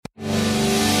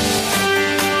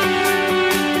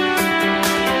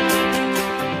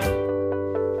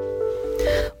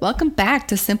Welcome back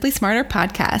to Simply Smarter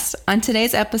Podcast. On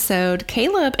today's episode,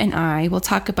 Caleb and I will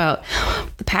talk about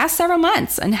the past several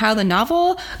months and how the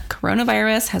novel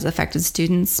coronavirus has affected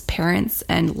students, parents,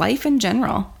 and life in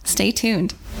general. Stay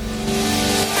tuned.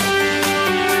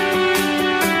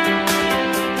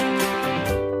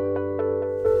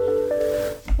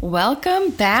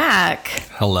 Welcome back.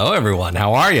 Hello, everyone.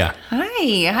 How are you?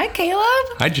 Hi,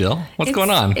 Caleb. Hi, Jill. What's going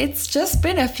on? It's just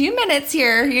been a few minutes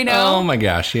here, you know. Oh my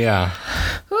gosh, yeah.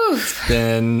 Whew.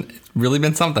 It's really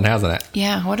been something, hasn't it?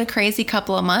 Yeah, what a crazy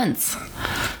couple of months.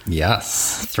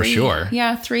 Yes, for sure.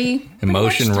 Yeah, three.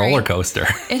 Emotion roller coaster.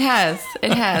 It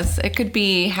has. It could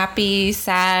be happy,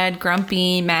 sad,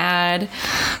 grumpy, mad,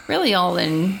 really all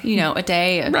in, a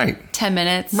day. Right. 10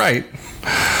 minutes. Right.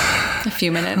 A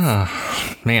few minutes.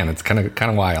 Man, it's kind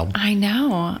of wild. I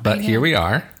know. But here we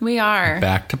are. We are.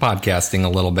 Back to podcasting a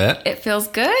little bit. It feels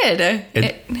good.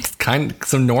 It's kind of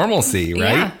some normalcy,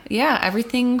 right? Yeah.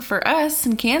 Everything for us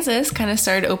in Kansas kind of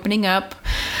started opening up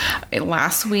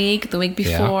last week, the week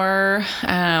before.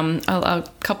 A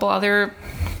couple other,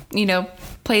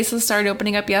 places started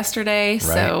opening up yesterday. Right.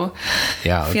 So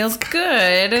feels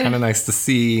good. Kind of nice to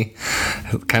see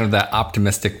kind of that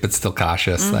optimistic but still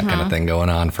cautious, that kind of thing going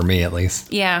on for me at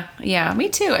least. Yeah, me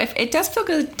too. It does feel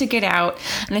good to get out.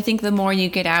 And I think the more you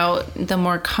get out, the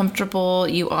more comfortable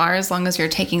you are as long as you're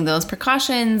taking those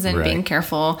precautions and being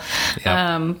careful.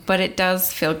 Yep. But it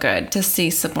does feel good to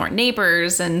see some more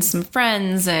neighbors and some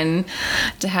friends and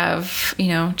to have,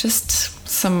 just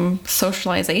some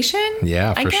socialization.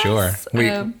 Yeah, for sure.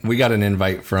 We got an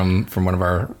invite from one of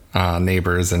our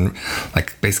neighbors, and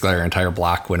basically our entire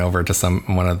block went over to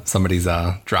somebody's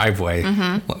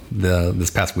driveway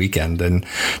this past weekend, and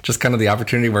just kind of the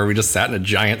opportunity where we just sat in a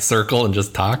giant circle and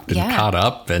just talked and caught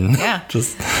up and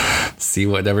just see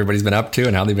what everybody's been up to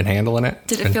and how they've been handling it.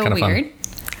 Did it feel weird?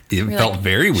 It felt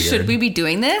very weird. Should we be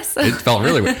doing this? It felt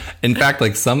really weird. In fact,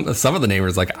 some of the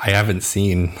neighbors, I haven't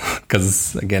seen,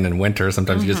 because again, in winter,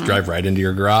 sometimes you just drive right into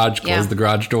your garage, close the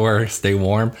garage door, stay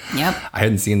warm. Yep. I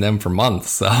hadn't seen them for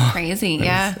months. So crazy.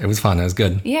 It was fun. It was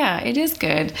good. Yeah, it is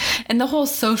good. And the whole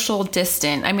social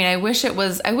distance. I mean, I wish they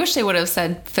would have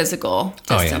said physical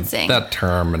distancing. Oh, yeah. That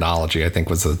terminology, I think,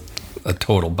 was a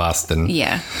total bust and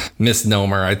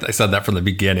misnomer. I said that from the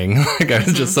beginning. I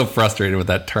was just so frustrated with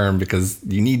that term because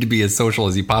you need to be as social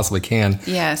as you possibly can.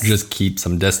 Yes. Just keep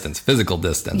some distance, physical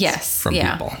distance from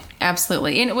people.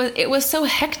 Absolutely. And it was so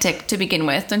hectic to begin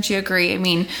with. Don't you agree? I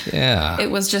mean,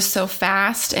 it was just so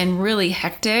fast and really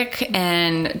hectic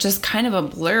and just kind of a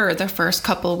blur the first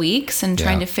couple of weeks and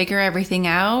trying to figure everything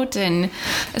out. And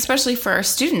especially for our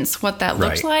students, what that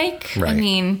looked like. Right. I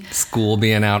mean, school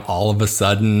being out all of a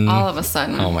sudden.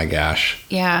 Oh my gosh.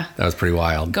 Yeah. That was pretty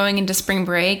wild. Going into spring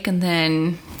break and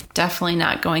then definitely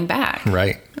not going back.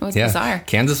 Right. It was bizarre.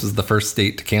 Kansas was the first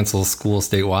state to cancel school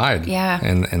statewide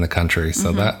in the country.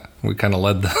 So that we kind of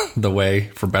led the way,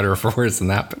 for better or for worse, in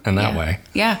that way.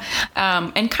 Yeah.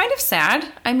 And kind of sad.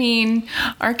 I mean,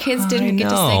 our kids didn't get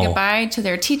to say goodbye to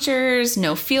their teachers.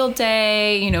 No field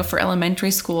day, for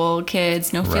elementary school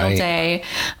kids, no field day.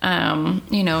 All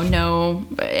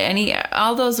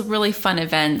those really fun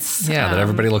events. Yeah, that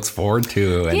everybody looks forward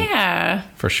to. And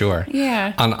for sure.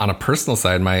 Yeah. On a personal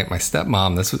side, my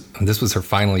stepmom, this was her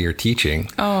final year teaching.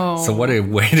 Oh. So what a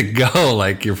way to go!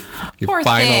 Your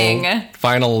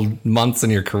final months in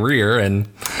your career, and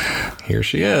here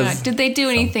she is. Did they do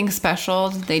anything special?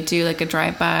 Did they do a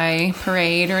drive-by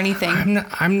parade or anything?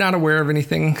 I'm not aware of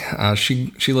anything.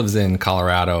 She lives in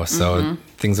Colorado, so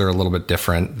things are a little bit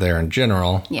different there in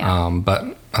general. Yeah.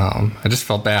 But I just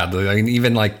felt bad. I mean,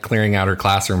 even clearing out her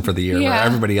classroom for the year, where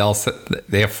everybody else,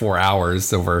 they have 4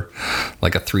 hours over a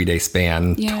 3-day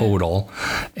span total,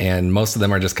 and most of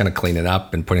them are just kind of cleaning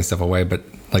up and putting stuff away, but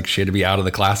she had to be out of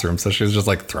the classroom, so she was just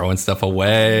throwing stuff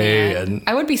away. Man, and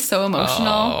I would be so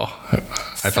emotional.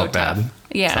 I felt bad.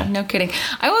 Yeah, no kidding.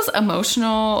 I was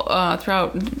emotional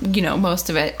throughout, most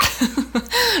of it.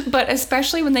 But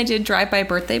especially when they did drive-by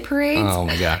birthday parades. Oh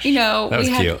my gosh. That was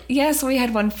cute. Yes, we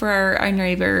had one for our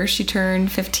neighbor. She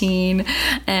turned 15,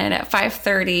 and at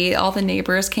 5:30, all the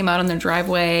neighbors came out on their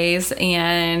driveways,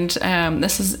 and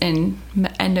this is in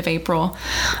end of April.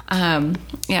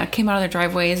 Came out of their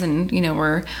driveways and,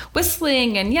 were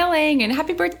whistling and yelling and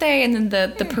happy birthday, and then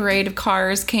the parade of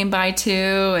cars came by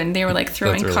too, and they were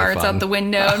throwing really cards out the window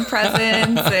and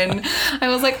presents, and I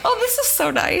was like, oh, this is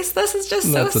so nice. This is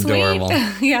just so sweet. That's adorable.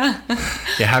 Yeah.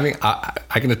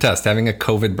 I can attest, having a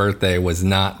COVID birthday was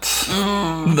not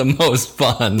the most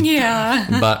fun. Yeah.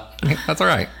 But That's all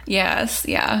right. Yes,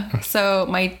 yeah. So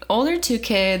my older 2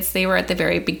 kids, they were at the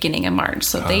very beginning of March,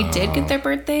 so they did get their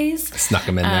birthdays. Snuck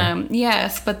them in there.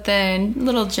 Yes, but then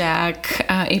little Jack,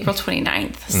 April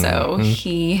 29th, so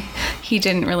he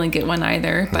didn't really get one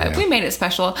either, but we made it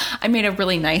special. I made a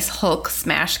really nice Hulk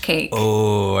smash cake.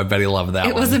 Oh, I bet he loved that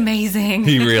one. It was amazing.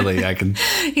 He really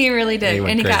did.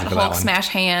 And he got Hulk smash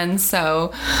hands,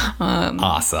 so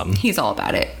awesome. He's all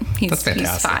about it. That's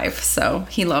fantastic. He's 5, so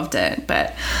he loved it.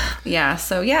 But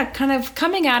kind of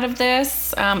coming out of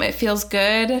this, it feels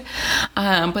good.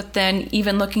 But then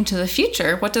even looking to the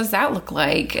future, what does that look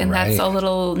like? And that's a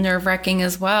little nerve-wracking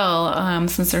as well,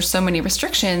 since there's so many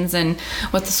restrictions, and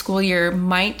what the school year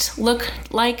might look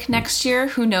like next year.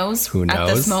 Who knows? At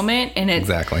this moment. And it's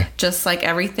just like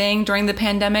everything during the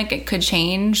pandemic, it could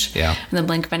change in the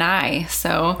blink of an eye.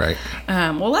 So,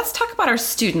 well, let's talk about our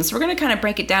students. We're going to kind of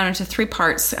break it down into 3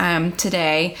 parts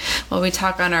today while we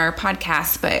talk on our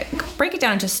podcast, but break it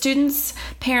down into students,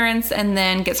 parents, and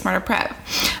then Get Smarter Prep.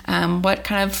 What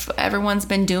kind of everyone's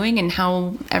been doing and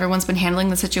how everyone's been handling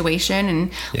the situation.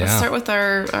 And let's start with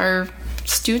our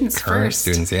students current first.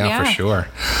 Students, for sure.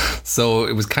 So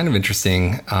it was kind of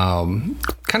interesting.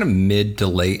 Kind of mid to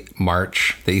late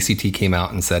March, the ACT came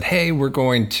out and said, "Hey, we're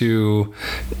going to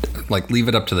leave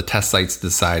it up to the test sites to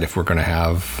decide if we're going to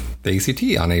have the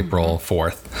ACT on April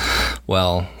 4th.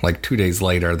 Well, 2 days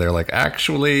later, they're like,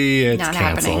 actually, it's not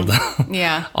canceled.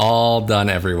 Yeah. All done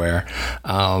everywhere.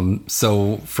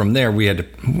 So from there, we had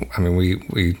to,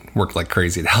 we worked like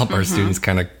crazy to help our students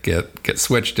kind of get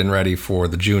switched and ready for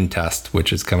the June test,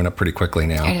 which is coming up pretty quickly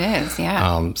now. It is,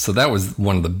 yeah. So that was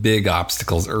one of the big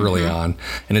obstacles early on.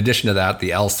 In addition to that, the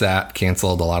LSAT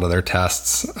canceled a lot of their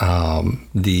tests.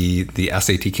 The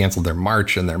SAT canceled their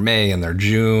March and their May and their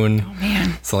June. Oh,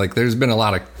 man. So there's been a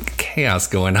lot of chaos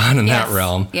going on in that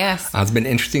realm. Yes. It's been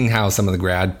interesting how some of the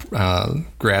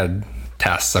grad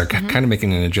tests are kind of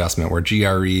making an adjustment where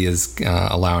GRE is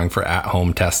allowing for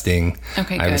at-home testing.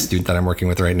 Okay, I have a student that I'm working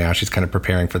with right now. She's kind of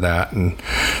preparing for that and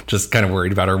just kind of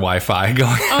worried about her Wi-Fi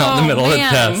going out in the middle of the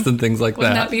test and things like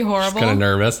Wouldn't that. That be horrible? She's kind of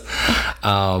nervous.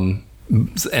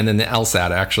 And then the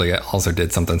LSAT actually also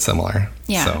did something similar.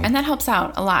 Yeah, so. And that helps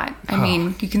out a lot. I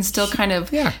mean, you can still kind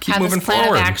of keep have moving this plan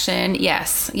forward. of action.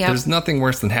 Yes. Yep. There's nothing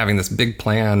worse than having this big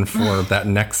plan for that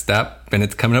next step, and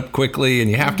it's coming up quickly,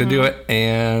 and you have to do it,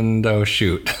 and oh,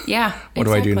 shoot. Yeah, What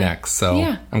do I do next?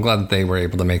 So I'm glad that they were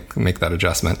able to make that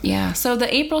adjustment. Yeah. So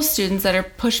the April students that are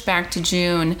pushed back to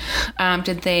June,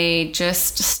 did they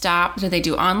just stop? Did they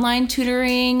do online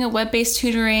tutoring, web-based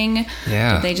tutoring?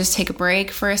 Yeah. Did they just take a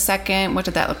break for a second? What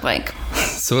did that look like?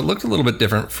 So it looked a little bit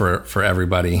different for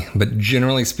everybody, but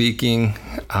generally speaking,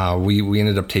 we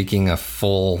ended up taking a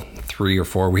full 3 or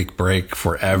 4 week break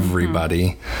for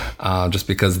everybody, just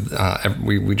because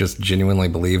we just genuinely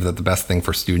believe that the best thing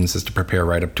for students is to prepare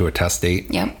right up to a test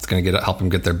date. Yep. It's going to help them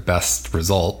get their best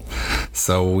result.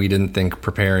 So we didn't think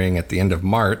preparing at the end of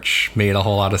March made a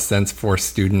whole lot of sense for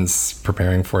students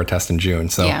preparing for a test in June.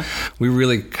 So we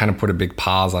really kind of put a big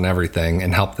pause on everything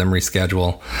and helped them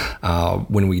reschedule.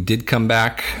 When we did come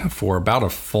back for about a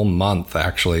full month,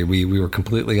 actually, we were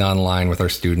completely online with our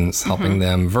students, helping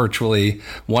them virtually,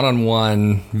 one-on-one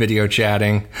video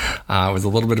chatting. It was a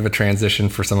little bit of a transition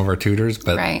for some of our tutors,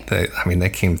 but they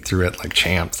came through it like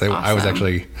champs. Awesome. I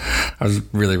was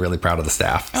really, really proud of the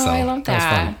staff. Oh, so I love that.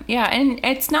 Was fun. Yeah, and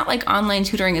it's not like online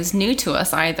tutoring is new to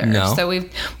us either. No. So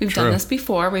we've done this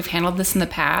before. We've handled this in the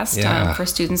past for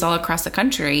students all across the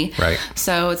country. Right.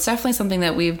 So it's definitely something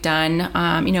that we've done.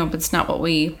 But it's not what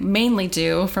we mainly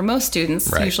do for most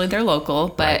students. Right. Usually they're local,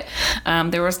 but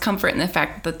there was comfort in the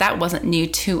fact that wasn't new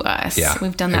to us. Yeah,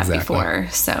 we've done that before.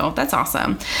 So that's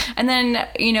awesome. And then,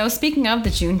 speaking of the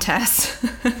June test.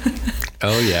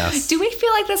 Oh, yes. Do we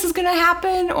feel like this is going to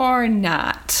happen or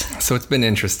not? So it's been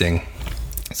interesting.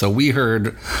 So we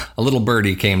heard a little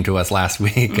birdie came to us last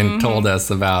week and told us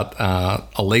about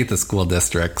Olathe school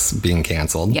districts being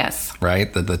canceled. Yes.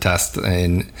 Right? The test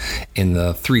in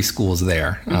the 3 schools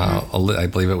there. I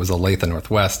believe it was Olathe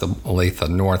Northwest, Olathe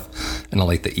North, and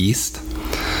Olathe East.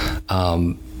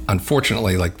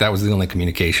 Unfortunately, that was the only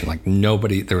communication.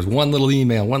 Nobody, there was one little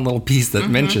email, one little piece that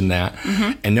mentioned that,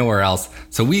 and nowhere else.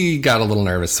 So we got a little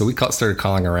nervous. So we started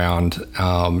calling around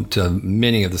to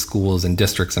many of the schools and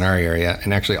districts in our area,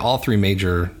 and actually all 3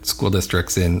 major school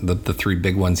districts in the 3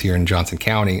 big ones here in Johnson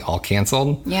County all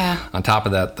canceled. Yeah. On top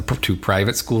of that, the 2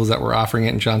 private schools that were offering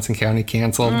it in Johnson County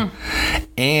canceled,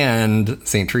 and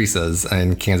St. Teresa's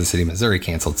in Kansas City, Missouri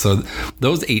canceled. So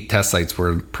those 8 test sites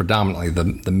were predominantly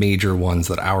the major ones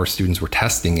that our our students were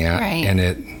testing at, Right. and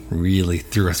it really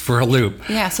threw us for a loop.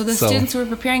 Yeah, so the students who were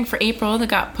preparing for April that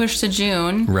got pushed to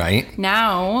June. Right.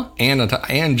 Now.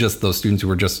 And just those students who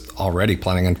were just already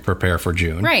planning to prepare for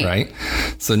June. Right.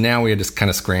 So now we had to kind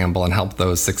of scramble and help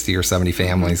those 60 or 70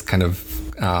 families kind of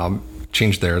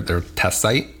change their test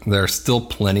site. There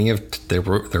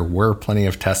were plenty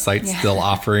of test sites still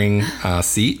offering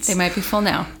seats. They might be full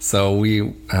now. So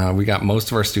we got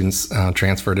most of our students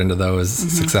transferred into those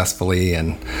successfully,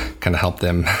 and kind of helped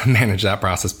them manage that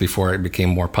process before it became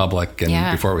more public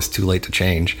and before it was too late to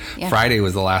change. Yeah. Friday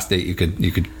was the last date you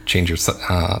could change your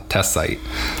test site.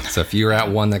 So if you were at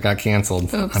one that got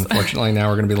canceled, unfortunately now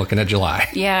we're going to be looking at July.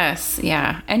 Yes,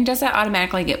 yeah. And does that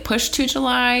automatically get pushed to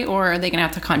July, or are they going to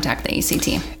have to contact the ACT?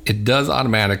 It does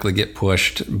automatically get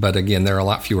pushed, but again, there are a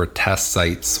lot fewer test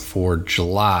sites for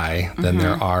July than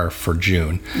there are for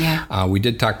June. Yeah. We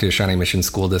did talk to Shawnee Mission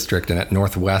School District, and at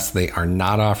Northwest, they are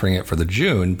not offering it for the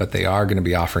June, but they are going to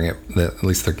be offering it, at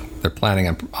least they're planning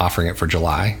on offering it for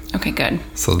July. Okay, good.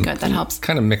 So good, that helps.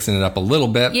 Kind of mixing it up a little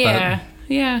bit, but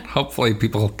hopefully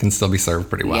people can still be served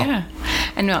pretty well. Yeah.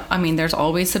 And I mean, there's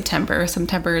always September.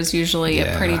 September is usually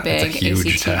a pretty big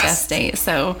ACT test date.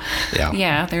 So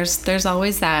there's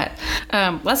always that.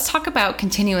 Let's talk about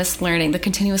continuous learning, the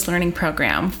continuous learning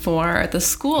program for the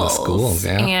schools. The schools,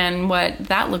 yeah. And what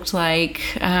that looked like,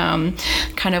 kind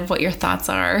of what your thoughts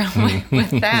are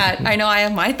with that. I know I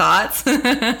have my thoughts.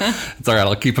 It's all right.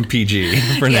 I'll keep them PG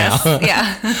for now.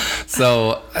 Yeah.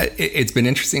 So it's been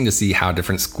interesting to see how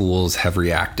different schools have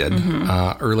reacted.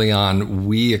 Early on,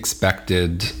 we expected,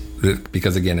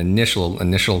 because again,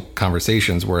 initial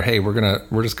conversations were, hey, we're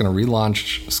just gonna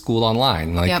relaunch school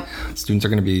online. Students are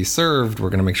gonna be served. We're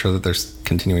gonna make sure that they're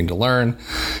continuing to learn.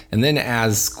 And then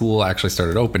as school actually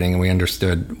started opening, and we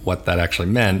understood what that actually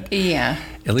meant. Yeah.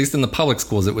 At least in the public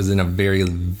schools, it was in a very,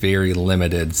 very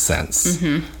limited sense.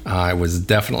 It was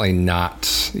definitely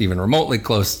not even remotely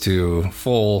close to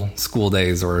full school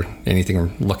days or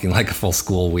anything looking like a full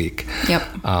school week. Yep.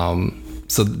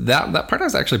 So that part I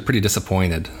was actually pretty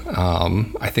disappointed.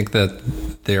 I think that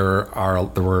there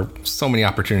were so many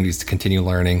opportunities to continue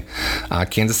learning.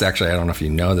 Kansas, actually, I don't know if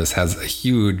you know this, has a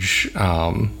huge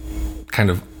kind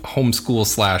of homeschool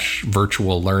 /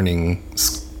 virtual learning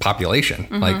population.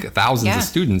 Like thousands of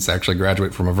students actually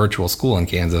graduate from a virtual school in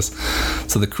Kansas.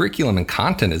 So the curriculum and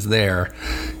content is there.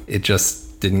 It just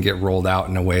didn't get rolled out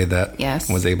in a way that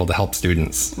was able to help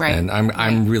students. Right. And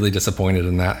I'm really disappointed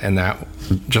in that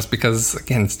just because,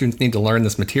 again, students need to learn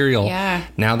this material. Yeah.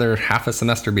 Now they're half a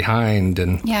semester behind,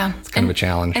 and it's kind of a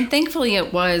challenge. And thankfully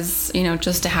it was,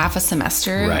 just a half a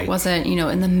semester. Right. It wasn't,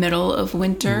 in the middle of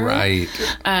winter. Right.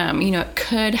 It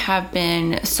could have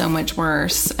been so much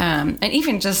worse. And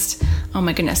even just, oh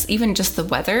my goodness, even just the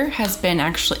weather has been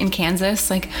actually in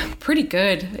Kansas, like pretty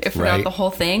good, if not the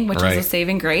whole thing, which is a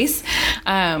saving grace.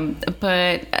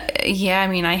 But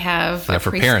I have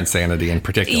for parent sanity in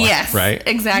particular. Yes, right.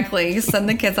 Exactly. Send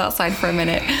the kids outside for a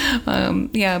minute.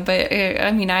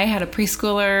 I had a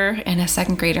preschooler and a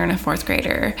second grader and a fourth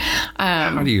grader.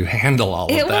 How do you handle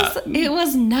all of that? It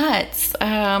was nuts.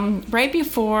 Right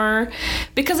before,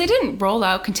 because they didn't roll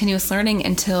out continuous learning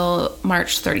until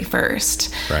March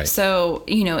 31st. Right. So,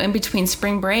 in between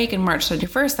spring break and March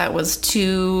 31st, that was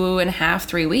 2.5,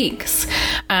 3 weeks.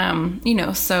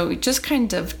 So just kind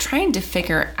of trying to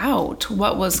figure out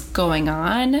what was going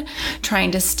on, trying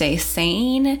to stay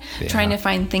sane, trying to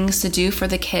find things to do for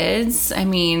the kids. I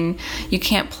mean, you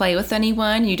can't play with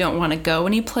anyone. You don't want to go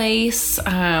anyplace.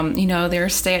 There are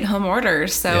stay-at-home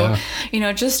orders. So,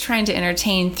 just trying to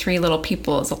entertain 3 little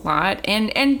people is a lot.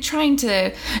 And trying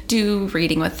to do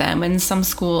reading with them and some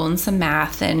school and some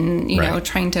math and,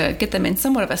 trying to get them in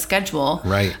somewhat of a schedule.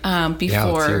 Right.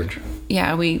 Before...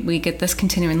 we get this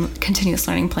continuous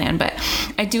learning plan. But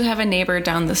I do have a neighbor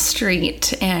down the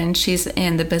street, and she's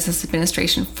in the business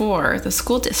administration for the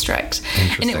school district.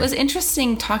 And it was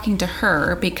interesting talking to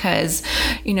her because,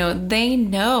 they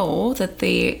know that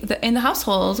in the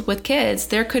household with kids,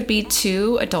 there could be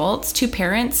 2 adults, 2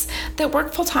 parents that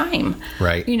work full time.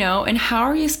 Right. And how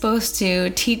are you supposed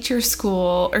to teach your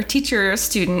school or teach your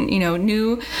student,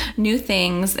 new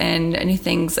things and new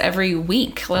things every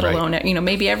week, let alone,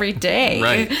 maybe every day.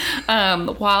 Right.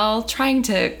 While trying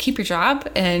to keep your job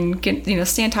and get,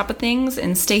 stay on top of things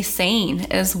and stay sane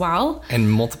as well.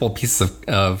 And multiple pieces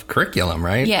of curriculum,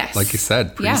 right? Yes. Like you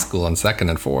said, preschool and second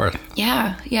and fourth.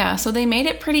 Yeah. So they made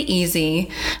it pretty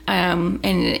easy.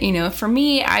 For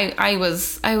me, I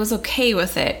was okay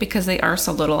with it because they are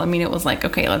so little. I mean, it was like,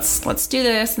 okay, let's do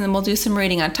this, and then we'll do some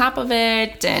reading on top of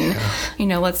it, and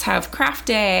let's have craft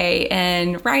day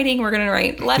and writing. We're going to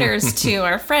write letters to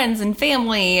our friends and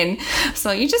family, and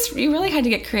So you really had to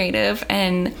get creative.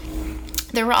 And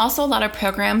there were also a lot of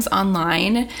programs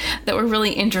online that were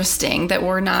really interesting that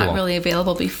were not really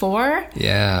available before.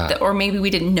 Yeah. Or maybe we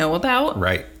didn't know about.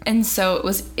 Right. And so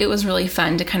it was really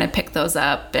fun to kind of pick those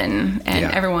up, and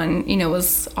everyone,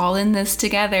 was all in this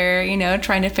together,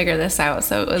 trying to figure this out.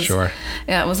 So it was,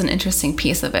 it was an interesting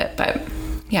piece of it, but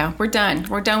yeah, we're done.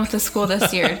 We're done with the school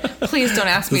this year. Please don't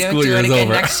ask me to do it again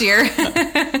next year.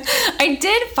 I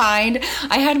did find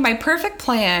I had my perfect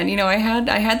plan. I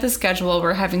had the schedule.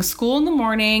 We're having school in the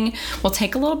morning. We'll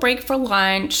take a little break for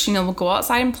lunch. We'll go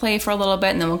outside and play for a little bit,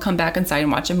 and then we'll come back inside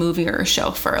and watch a movie or a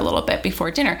show for a little bit before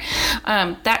dinner.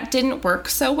 That didn't work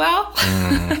so well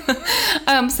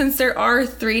since there are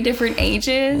 3 different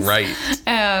ages. Right.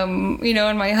 And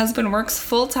my husband works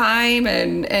full time,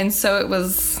 and so it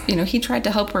was, he tried to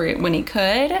help when he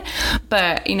could,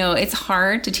 but it's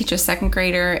hard to teach a 2nd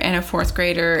grader and a 4th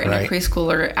grader and a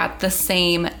preschooler at the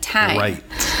same time. Right.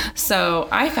 So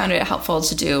I found it helpful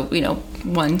to do,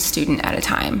 one student at a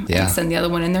time and send the other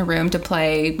one in their room to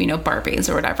play, Barbies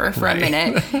or whatever for a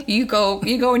minute. You go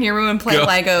in your room and play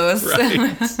Legos.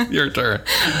 Right. Your turn.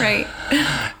 Right.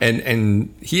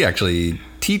 And he actually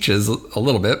teaches a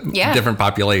little bit different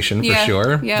population for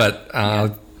sure, but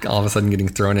all of a sudden getting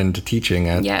thrown into teaching.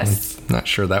 I'm not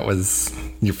sure that was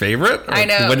your favorite. I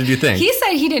know. What did you think? He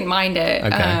said he didn't mind it.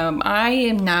 Okay. I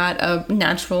am not a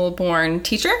natural born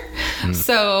teacher.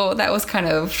 So that was kind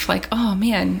of like, oh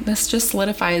man, this just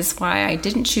solidifies why I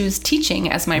didn't choose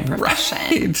teaching as my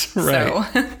profession. Right.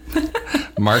 So.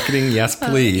 Marketing, yes,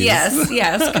 please.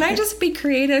 Yes. Can I just be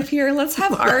creative here? Let's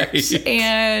have art.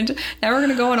 And now we're going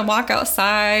to go on a walk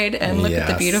outside and look at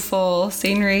the beautiful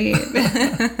scenery.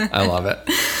 I love it.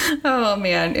 Oh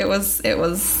man, it was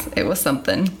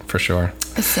something. For sure.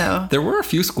 So there were a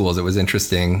few schools, it was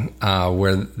interesting,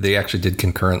 where they actually did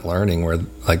concurrent learning, where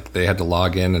like they had to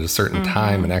log in at a certain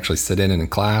time and actually sit in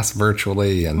class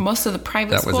virtually. And most of the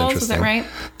private schools, is that right?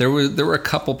 There were a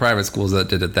couple private schools that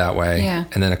did it that way. Yeah.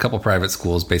 And then a couple private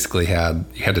schools basically you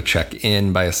had to check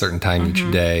in by a certain time each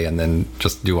day and then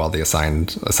just do all the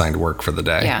assigned work for the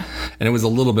day. Yeah. And it was a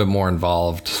little bit more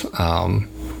involved.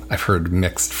 I've heard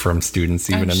mixed from students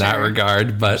even in that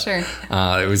regard, but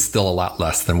it was still a lot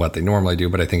less than what they normally do,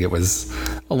 but I think it was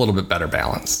a little bit better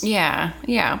balanced. Yeah.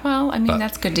 Well, I mean,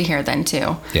 that's good to hear then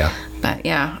too. Yeah. But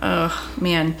yeah, oh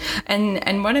man.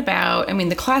 And what about,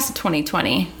 the class of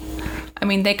 2020?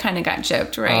 They kind of got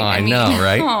gypped, right? Oh, I know,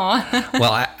 right?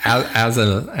 Well, as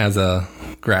a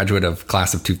graduate of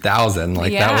class of 2000,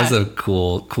 that was a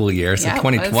cool year. So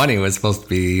 2020 was supposed to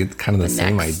be kind of the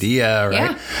same idea,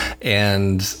 right? Yeah.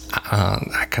 And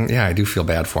I do feel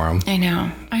bad for them. I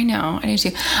know. I do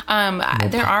too.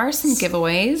 There are some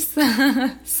giveaways.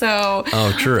 So,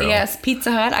 true. Yes,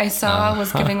 Pizza Hut I saw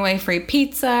was giving away free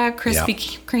pizza.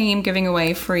 Krispy Kreme giving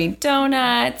away free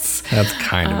donuts. That's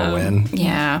kind of a win.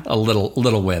 Yeah. A little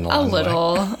win. A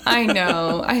little. I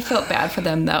know. I felt bad for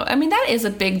them though. That is a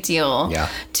big deal. Yeah.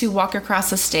 To walk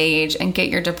across a stage and get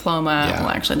your diploma. Yeah. Well,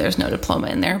 actually, there's no diploma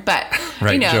in there, but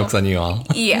right. Joke's on you all.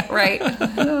 Yeah. Right.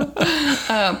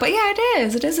 But yeah, it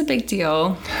is. It is a big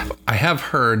deal. I have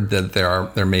heard that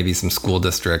there may be some school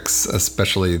districts,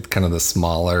 especially kind of the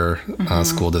smaller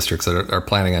school districts, that are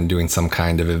planning on doing some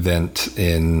kind of event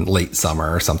in late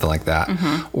summer or something like that.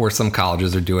 Or some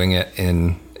colleges are doing it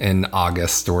in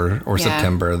August or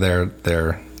September.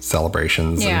 Their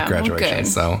celebrations and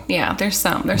graduations. Well, so there's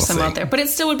some out there, but it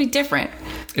still would be different.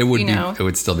 It would it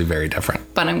would still be very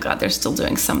different. But I'm glad they're still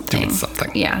doing something.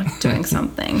 Yeah, doing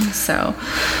something. So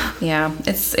yeah,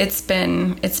 it's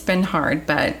been hard,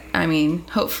 but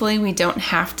hopefully we don't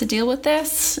have to deal with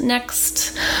this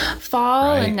next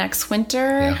fall and next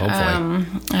winter.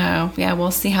 Yeah, hopefully. We'll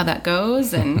see how that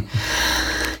goes, and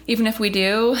even if we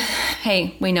do,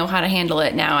 hey, we know how to handle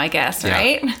it now, I guess,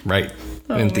 right? Right.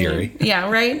 In theory. Yeah,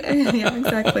 right? Yeah,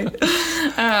 exactly.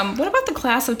 What about the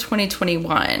class of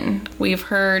 2021? We've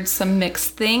heard some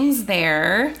mixed things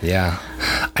there. Yeah.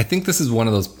 I think this is one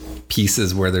of those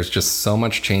pieces where there's just so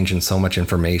much change and so much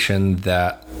information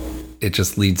that it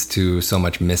just leads to so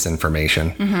much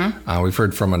misinformation. We've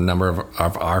heard from a number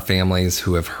of our families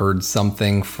who have heard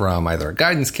something from either a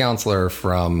guidance counselor,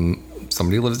 from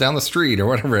somebody who lives down the street or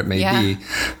whatever it may be,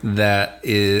 that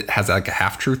it has like a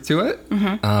half truth to it,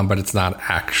 but it's not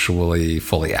actually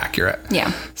fully accurate.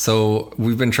 Yeah. So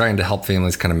we've been trying to help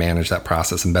families kind of manage that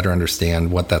process and better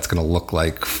understand what that's going to look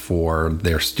like for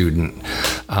their student.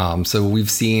 So we've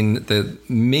seen that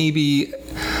maybe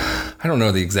I don't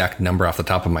know the exact number off the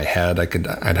top of my head.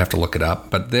 I'd have to look it up,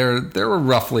 but there were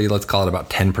roughly, let's call it about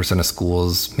 10% of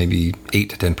schools, maybe 8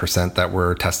 to 10% that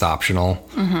were test optional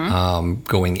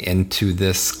going into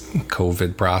this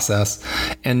COVID process.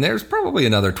 And there's probably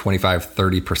another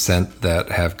 25-30% that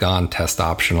have gone test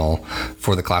optional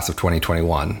for the class of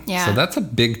 2021. Yeah. So that's a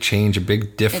big change, a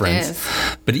big difference. It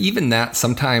is. But even that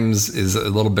sometimes is a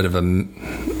little bit of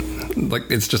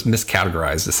it's just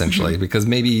miscategorized essentially, because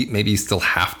maybe you still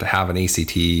have to have an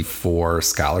ACT for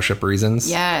scholarship reasons.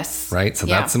 Yes. Right. So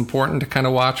that's important to kind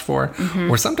of watch for.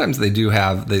 Or sometimes they do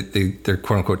have, they're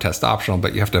quote unquote test optional,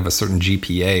 but you have to have a certain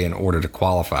GPA in order to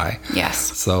qualify.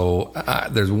 Yes. So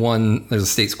there's a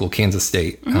state school, Kansas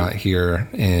State, here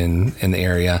in the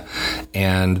area,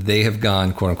 and they have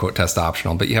gone quote unquote test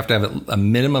optional, but you have to have a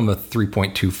minimum of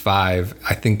 3.25.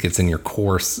 I think it's in your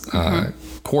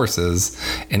courses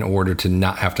in order to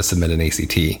not have to submit an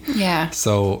ACT. Yeah.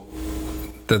 So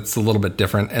that's a little bit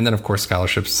different. And then, of course,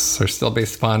 scholarships are still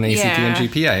based upon ACT and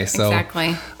GPA. So,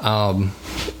 exactly.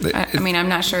 I mean, I'm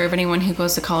not sure of anyone who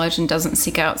goes to college and doesn't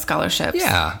seek out scholarships.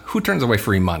 Yeah. Who turns away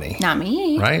free money? Not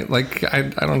me. Right? Like, I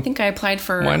don't... I think I applied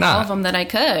for Why not? all of them that I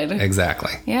could.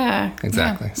 Exactly. Yeah.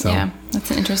 Exactly. Yeah. So yeah,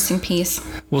 that's an interesting piece.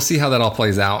 We'll see how that all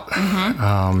plays out.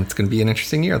 It's going to be an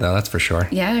interesting year, though. That's for sure.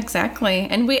 Yeah, exactly.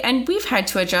 And we've had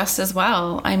to adjust as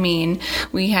well. I mean,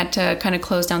 we had to kind of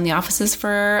close down the offices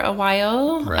for a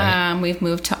while. Right. We've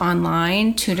moved to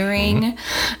online tutoring.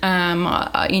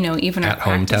 Even at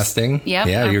home testing. Yep.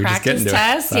 Yeah, you were just getting to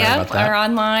tests. it. Yep, are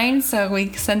online. So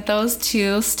we sent those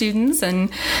to students, and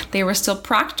they were still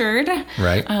proctored.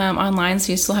 Right. Online.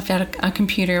 So you still have to have a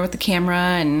computer with the camera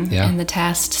and the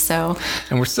test. So.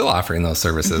 And we're still offering those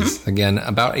services. Again,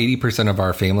 about 80% of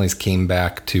our families came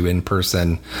back to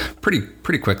in-person pretty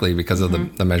quickly because of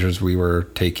the measures we were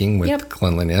taking with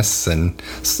cleanliness and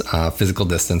physical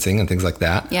distancing and things like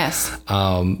that. Yes.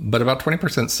 But about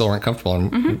 20% still weren't comfortable,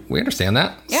 and we understand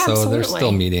that. Yeah, so absolutely. they're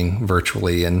still meeting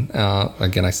virtually. And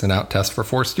again, I sent out tests for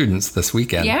 4 students this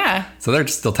weekend. Yeah. So they're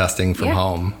still testing from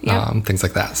home, things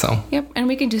like that. So. Yep. And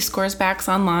we can do scores backs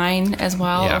online as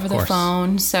well over the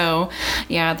phone. So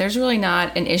yeah, there's really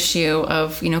not an issue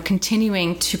of,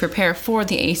 continuing to prepare for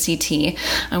the ACT.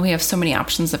 And we have so many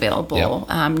options available,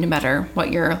 no matter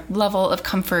what your level of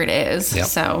comfort is. Yep.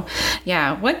 So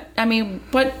yeah, what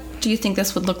do you think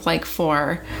this would look like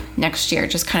for next year?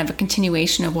 Just kind of a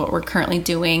continuation of what we're currently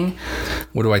doing.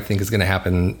 What do I think is going to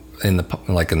happen in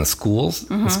the schools,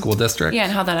 the school district? Yeah,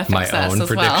 and how that affects my us own as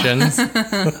predictions.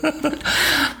 Well.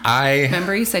 I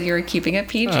remember you said you were keeping it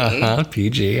PG.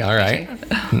 PG. All right.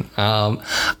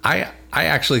 I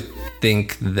actually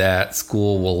think that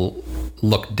school will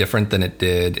look different than it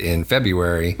did in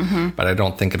February, but I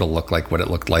don't think it'll look like what it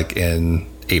looked like in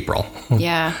April.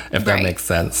 Yeah. If that makes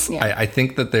sense. Yeah. I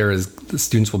think that the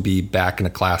students will be back in a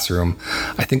classroom.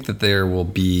 I think that there will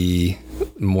be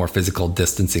more physical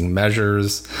distancing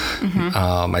measures.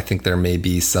 I think there may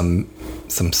be some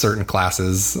certain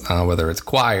classes, whether it's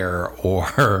choir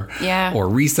or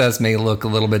recess, may look a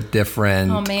little bit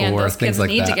different. Oh man, or those things kids like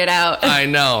need that. to get out. I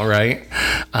know, right?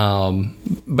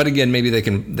 But again, maybe they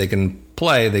can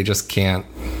play. They just can't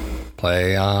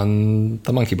play on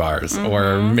the monkey bars,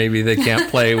 or maybe they can't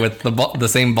play with the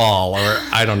same ball, or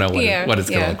I don't know what it's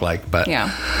going to look like. But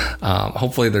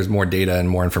hopefully there's more data and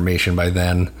more information by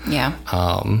then. Yeah.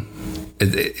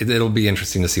 It'll be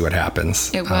interesting to see what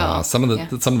happens. It will. Some of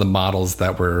the models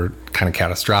that were kind of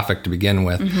catastrophic to begin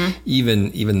with,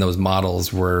 even those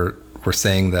models were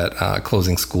saying that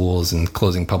closing schools and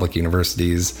closing public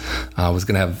universities was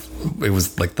going to have, it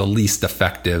was like the least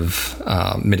effective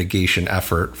mitigation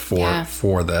effort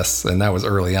for this. And that was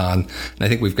early on. And I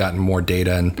think we've gotten more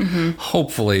data, and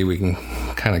hopefully we can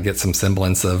kind of get some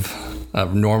semblance of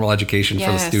normal education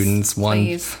for the students.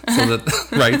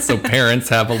 So parents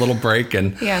have a little break,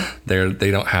 and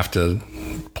they don't have to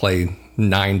play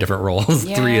 9 different roles,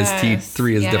 3 as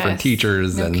different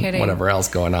teachers, and whatever else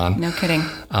going on. No kidding.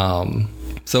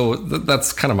 So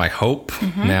that's kind of my hope.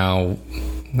 Now,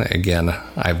 again,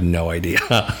 I have no idea.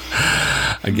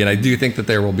 Again, I do think that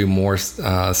there will be more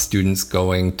students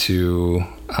going to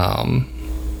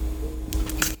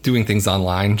doing things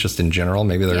online, just in general.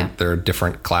 Maybe there are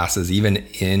different classes even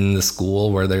in the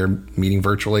school where they're meeting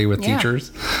virtually with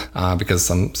teachers, because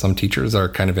some teachers are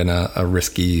kind of in a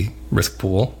risk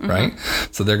pool, right?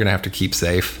 So they're going to have to keep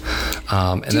safe.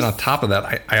 And then on top of that,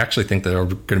 I actually think there are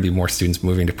going to be more students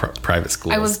moving to private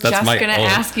schools. I was just going to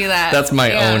ask you that. That's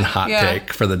my own hot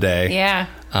take for the day. Yeah.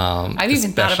 I've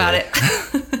even thought about it.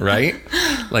 Right?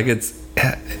 Like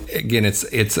again,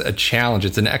 it's a challenge.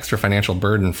 It's an extra financial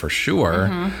burden for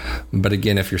sure. But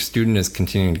again, if your student is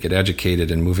continuing to get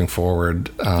educated and moving forward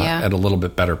at a little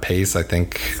bit better pace, I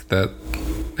think that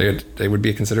they would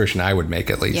be a consideration I would make,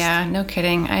 at least. Yeah, no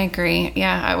kidding. I agree.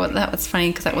 Yeah, that was funny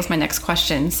because that was my next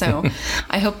question. So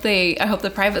I hope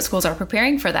the private schools are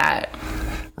preparing for that.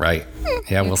 Right.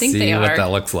 Yeah, we'll see what that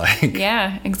looks like.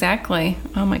 Yeah, exactly.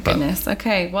 Oh my goodness.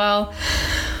 Okay. Well,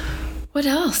 what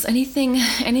else? Anything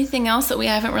else that we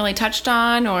haven't really touched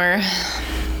on, or?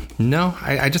 No,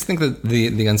 I just think that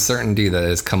the uncertainty that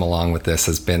has come along with this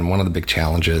has been one of the big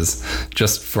challenges,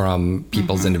 just from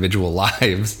people's individual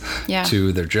lives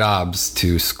to their jobs,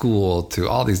 to school, to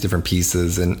all these different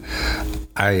pieces. And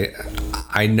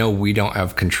I know we don't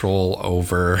have control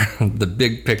over the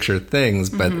big picture things,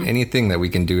 but anything that we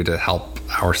can do to help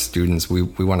our students, we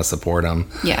want to support them.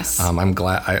 Yes. I'm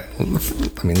glad. I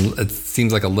mean, it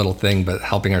seems like a little thing, but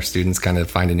helping our students kind of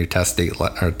find a new test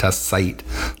site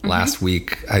last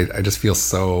week, I just feel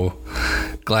so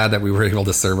glad that we were able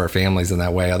to serve our families in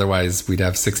that way. Otherwise, we'd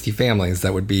have 60 families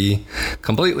that would be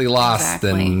completely lost,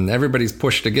 and everybody's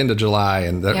pushed again to July.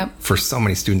 And for so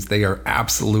many students, they are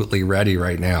absolutely ready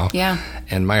right now. Yeah.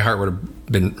 And my heart would have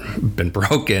been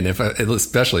broken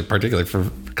especially particularly for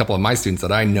a couple of my students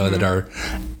that I know that are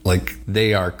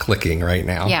they are clicking right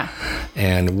now. Yeah.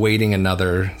 And waiting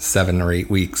another 7 or 8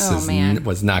 weeks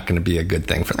was not going to be a good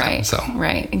thing for them. So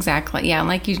right, exactly. Yeah, and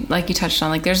like you touched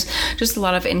on, there's just a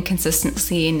lot of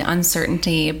inconsistency and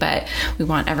uncertainty, but we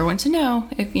want everyone to know,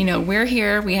 if we're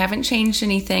here, we haven't changed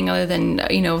anything other than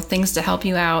things to help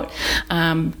you out,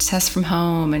 tests from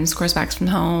home and scores backs from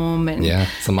home, and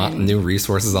some new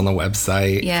resources on the website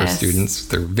for students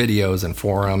through videos and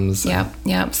forums.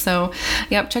 Yep. So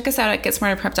check us out at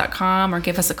GetSmarterPrep.com or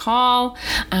give us a call,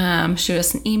 shoot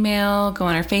us an email, go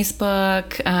on our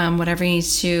Facebook, whatever you need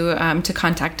to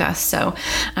contact us. So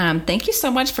thank you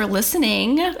so much for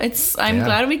listening. I'm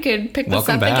glad we could pick this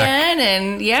up again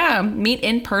and meet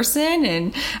in person,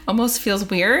 and almost feels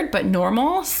weird but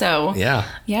normal. So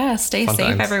stay Fun safe,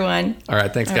 times. Everyone. All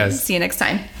right, thanks guys. See you next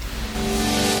time.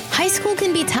 High school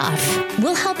can be tough.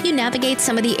 We'll help you navigate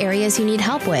some of the areas you need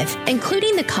help with,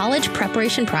 including the college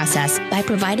preparation process, by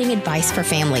providing advice for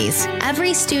families.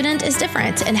 Every student is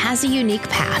different and has a unique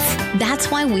path.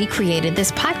 That's why we created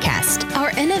this podcast.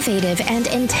 Our innovative and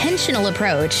intentional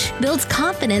approach builds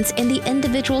confidence in the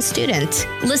individual student.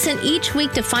 Listen each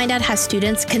week to find out how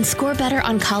students can score better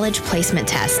on college placement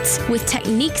tests with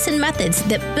techniques and methods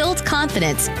that build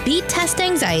confidence, beat test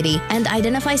anxiety, and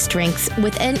identify strengths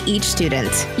within each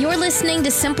student. You're listening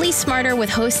to Simply Smarter with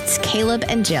hosts Caleb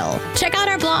and Jill. Check out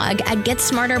our blog at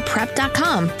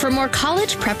GetSmarterPrep.com for more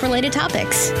college prep related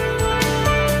topics.